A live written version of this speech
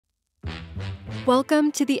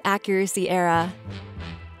Welcome to the accuracy era.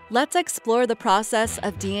 Let's explore the process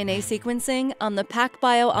of DNA sequencing on the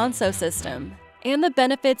PacBio Onso System and the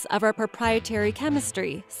benefits of our proprietary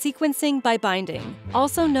chemistry, sequencing by binding,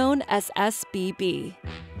 also known as SBB.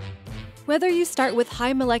 Whether you start with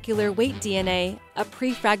high molecular weight DNA, a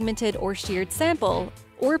pre-fragmented or sheared sample,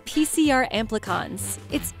 or PCR amplicons,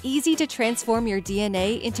 it's easy to transform your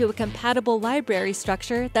DNA into a compatible library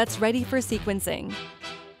structure that's ready for sequencing.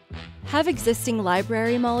 Have existing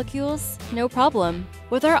library molecules? No problem.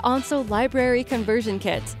 With our Onso Library Conversion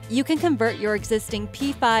Kit, you can convert your existing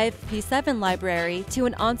P5, P7 library to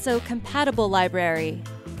an Onso-compatible library.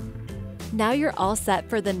 Now you're all set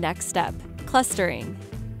for the next step, clustering.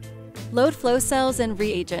 Load flow cells and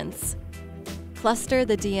reagents. Cluster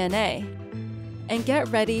the DNA. And get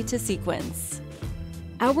ready to sequence.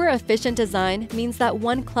 Our efficient design means that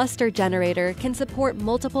one cluster generator can support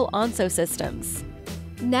multiple Onso systems.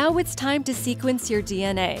 Now it's time to sequence your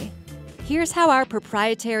DNA. Here's how our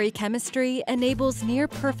proprietary chemistry enables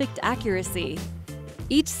near-perfect accuracy.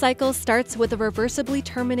 Each cycle starts with a reversibly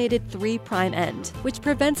terminated 3' end, which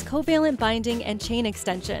prevents covalent binding and chain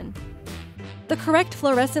extension. The correct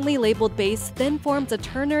fluorescently labeled base then forms a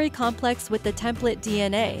ternary complex with the template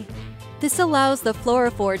DNA. This allows the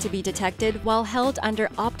fluorophore to be detected while held under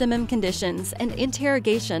optimum conditions and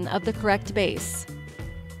interrogation of the correct base.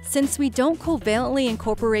 Since we don't covalently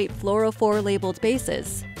incorporate fluorophore-labeled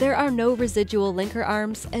bases, there are no residual linker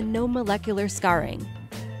arms and no molecular scarring.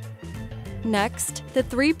 Next, the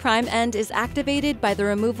 3' end is activated by the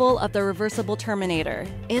removal of the reversible terminator,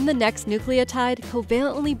 and the next nucleotide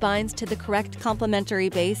covalently binds to the correct complementary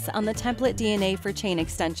base on the template DNA for chain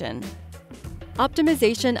extension.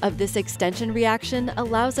 Optimization of this extension reaction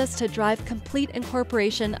allows us to drive complete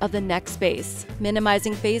incorporation of the next base,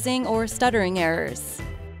 minimizing phasing or stuttering errors.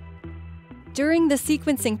 During the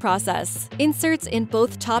sequencing process, inserts in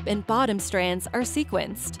both top and bottom strands are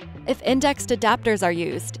sequenced. If indexed adapters are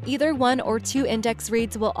used, either 1 or 2 index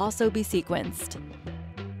reads will also be sequenced.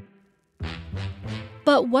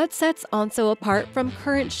 But what sets Onso apart from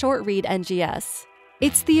current short-read NGS?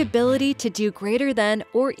 It's the ability to do greater than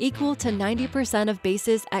or equal to 90% of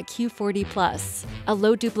bases at Q40+, a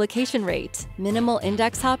low duplication rate, minimal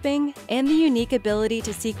index hopping, and the unique ability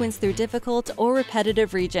to sequence through difficult or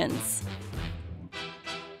repetitive regions.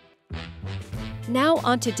 Now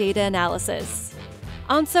onto data analysis.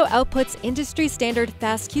 Onso outputs industry-standard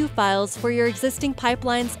FASTQ files for your existing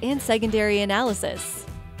pipelines and secondary analysis.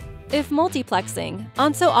 If multiplexing,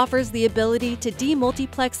 Onso offers the ability to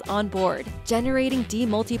demultiplex on board, generating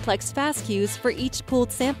demultiplex FASTQs for each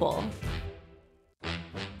pooled sample.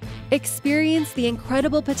 Experience the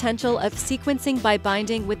incredible potential of sequencing by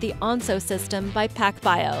binding with the Onso system by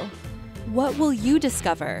PacBio. What will you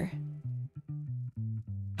discover?